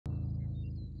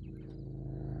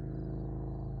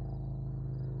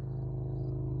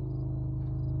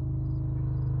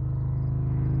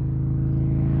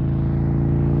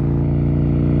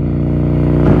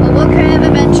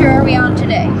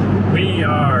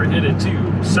are headed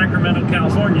to Sacramento,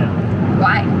 California.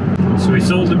 Why? So we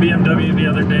sold the BMW the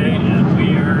other day, and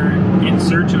we are in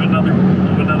search of another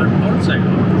motorcycle.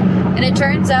 And it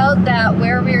turns out that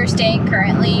where we are staying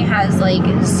currently has like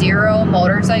 0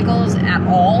 motorcycles at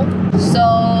all.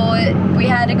 So we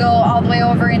had to go all the way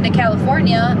over into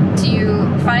California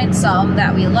to find some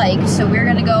that we like. So we're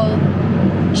gonna go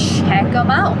check them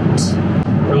out.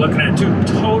 We're looking at 2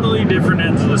 totally different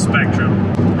ends of the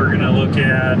spectrum. We're gonna look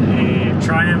at a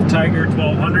Triumph Tiger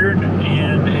 1200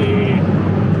 and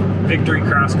a Victory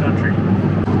Cross Country.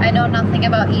 I know nothing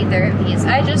about either of these.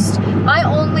 My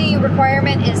only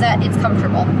requirement is that it's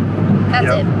comfortable. That's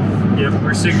it. Yep,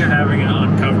 we're sick of having an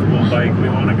uncomfortable bike. We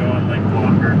want to go on like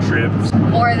longer trips.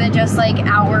 More than just like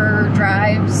hour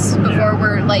drives before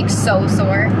we're like so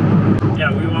sore.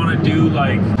 Yeah, we want to do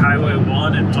like Highway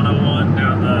 1 and 101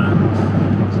 down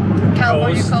the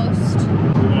California coast.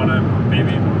 We want to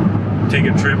maybe take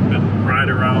a trip and ride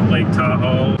around Lake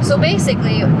Tahoe. So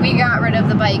basically, we got rid of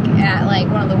the bike at like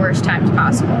one of the worst times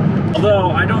possible.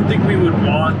 Although, I don't think we would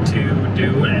want to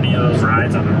do any of those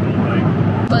rides on our own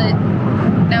bike. But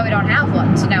now we don't have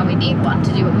one, so now we need one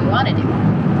to do what we want to do.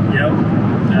 Yep,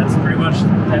 that's pretty much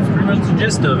the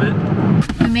gist of it.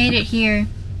 We made it here.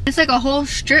 It's like a whole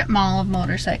strip mall of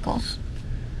motorcycles.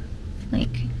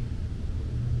 Like,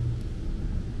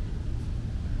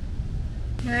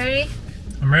 you ready?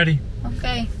 I'm ready.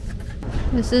 Okay.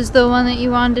 This is the one that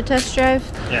you wanted to test drive?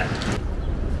 Yeah.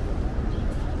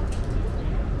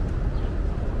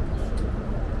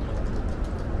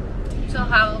 So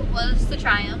how was the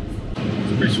Triumph?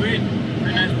 It's pretty sweet.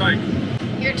 Very nice bike.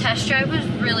 Your test drive was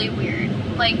really weird.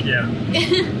 Like, yeah.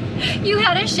 You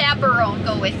had a chaperone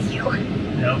go with you.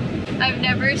 Yep. I've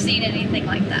never seen anything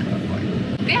like that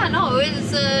before. But yeah, no, it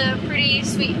was a pretty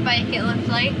sweet bike, it looked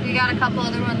like. We got a couple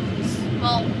other ones.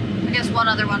 Well, I guess one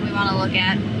other one we want to look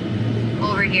at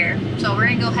over here. So we're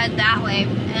gonna go head that way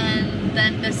and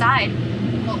then decide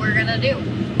what we're gonna do.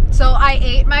 So I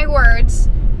ate my words.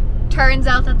 Turns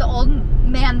out that the old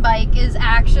man bike is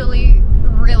actually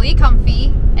really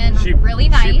comfy and really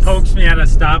nice. She pokes me at a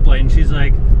stoplight and she's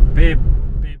like, babe.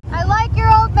 I like your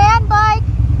old man bike.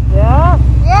 Yeah?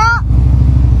 Yeah.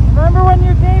 Remember when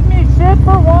you gave me shit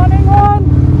for wanting one?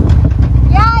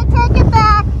 Yeah, I take it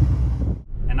back.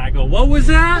 And I go, what was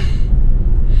that?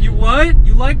 You what?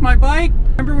 You like my bike?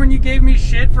 Remember when you gave me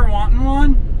shit for wanting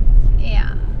one?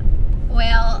 Yeah.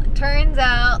 Well, turns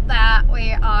out that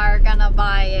we are gonna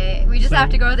buy it. We just have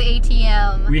to go to the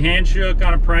ATM. We handshook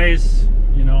on a price.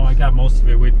 You know, I got most of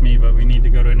it with me, but we need to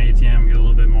go to an ATM, get a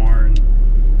little bit more, and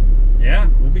yeah,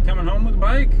 we'll be coming home with a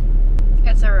bike.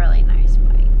 It's a really nice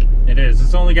bike. It is.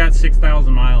 It's only got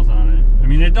 6,000 miles on it. I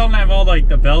mean, it doesn't have all like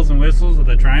the bells and whistles of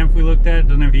the Triumph we looked at. It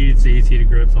doesn't have heated seats, heated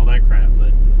grips, all that crap,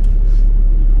 but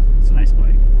it's a nice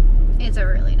bike. It's a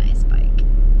really nice bike.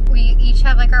 We each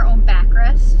have like our own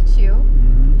backrest too,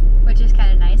 which is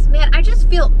kind of nice. Man, I just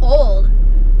feel old.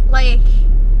 Like,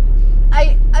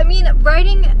 I mean,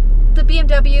 riding the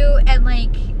BMW and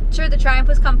like, sure, the Triumph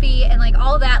was comfy and like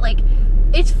all that, like,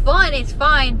 it's fun, it's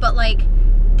fine, but like,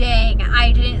 dang,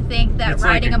 I didn't think that it's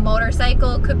riding like a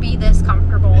motorcycle could be this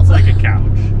comfortable. It's like a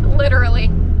couch. Literally.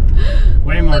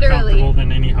 Way more comfortable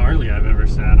than any Harley I've ever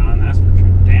sat on, that's for sure.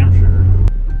 Damn sure.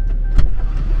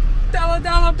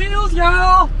 Dollar bills,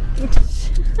 y'all!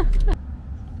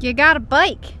 You got a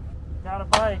bike. Got a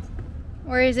bike.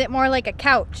 Or is it more like a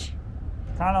couch?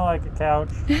 Kind of like a couch.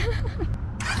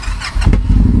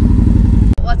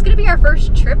 What's gonna be our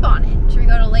first trip on it? Should we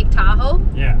go to Lake Tahoe?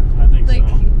 Yeah, I think like,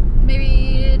 so.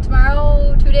 Maybe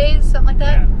tomorrow, 2 days, something like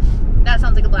that? Yeah. That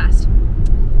sounds like a blast.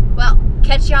 Well,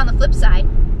 catch you on the flip side.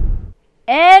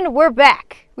 And we're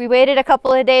back. We waited a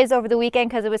couple of days over the weekend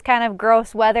because it was kind of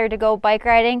gross weather to go bike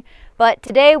riding. But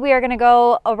today we are gonna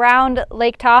go around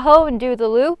Lake Tahoe and do the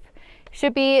loop.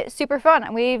 Should be super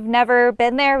fun. We've never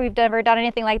been there. We've never done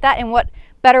anything like that. And what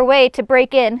better way to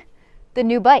break in the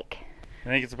new bike? I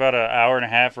think it's about an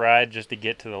hour-and-a-half ride just to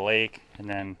get to the lake, and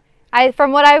then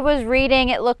from what I was reading,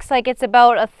 it looks like it's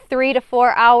about a 3 to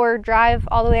 4 hour drive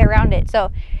all the way around it.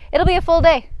 So it'll be a full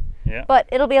day. Yeah. But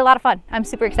it'll be a lot of fun. I'm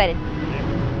super excited.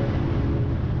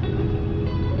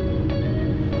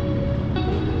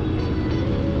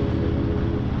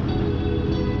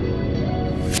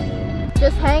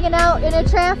 Just hanging out in a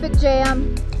traffic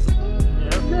jam.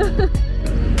 Yep.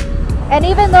 And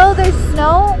even though there's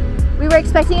snow, we were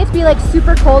expecting it to be like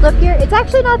super cold up here. It's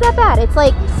actually not that bad. It's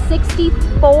like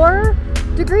 64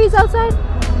 degrees outside.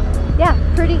 Yeah,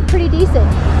 pretty decent.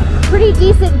 Pretty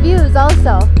decent views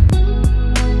also.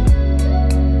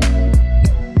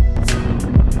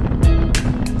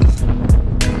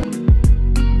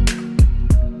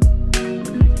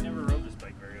 I never rode this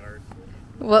bike very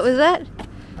What was that?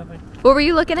 Nothing. What were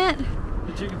you looking at?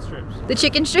 The chicken strips. The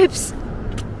chicken strips?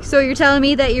 So you're telling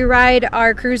me that you ride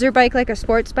our cruiser bike like a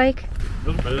sports bike? A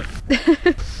little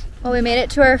bit. Well, we made it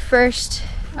to our first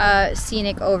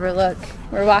scenic overlook.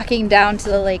 We're walking down to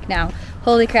the lake now.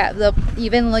 Holy crap,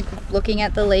 even looking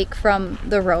at the lake from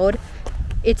the road,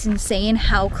 it's insane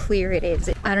how clear it is.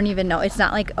 I don't even know. It's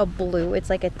not like a blue, it's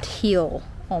like a teal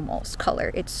almost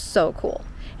color. It's so cool.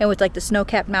 And with like the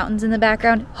snow-capped mountains in the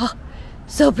background, oh,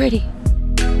 so pretty.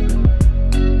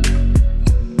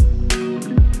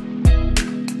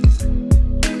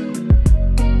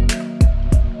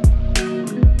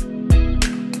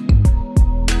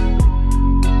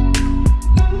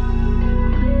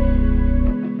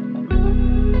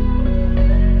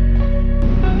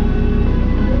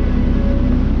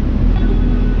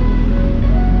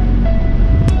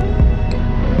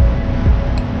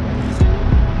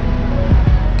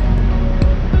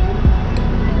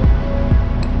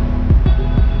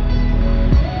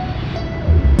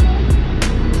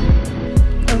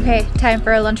 Okay, time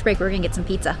for our lunch break. We're gonna get some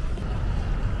pizza.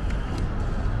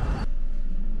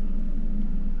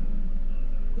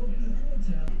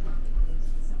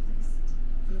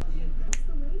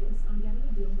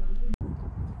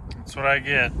 That's what I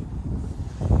get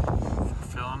for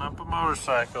filling up a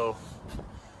motorcycle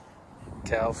in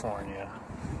California.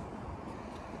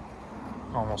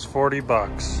 Almost 40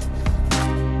 bucks.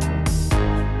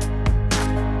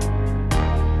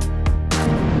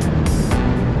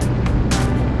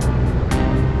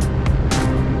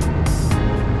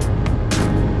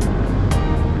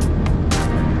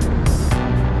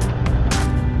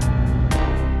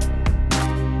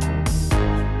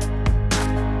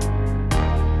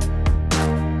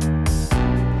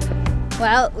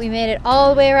 Well, we made it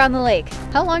all the way around the lake.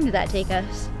 How long did that take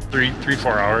us?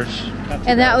 3-4 hours.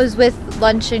 And that was with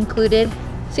lunch included.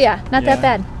 So yeah, not that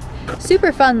bad.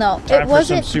 Super fun though. Time it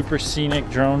wasn't for some super scenic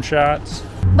drone shots.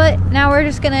 But now we're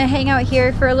just gonna hang out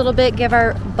here for a little bit, give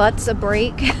our butts a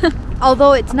break.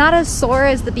 Although it's not as sore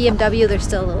as the BMW, they're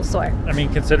still a little sore. I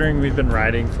mean, considering we've been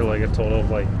riding for like a total of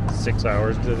like 6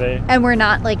 hours today. And we're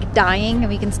not like dying and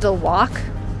we can still walk.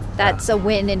 That's a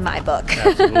win in my book.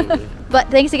 Absolutely. But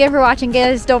thanks again for watching,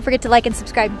 guys. Don't forget to like and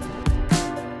subscribe.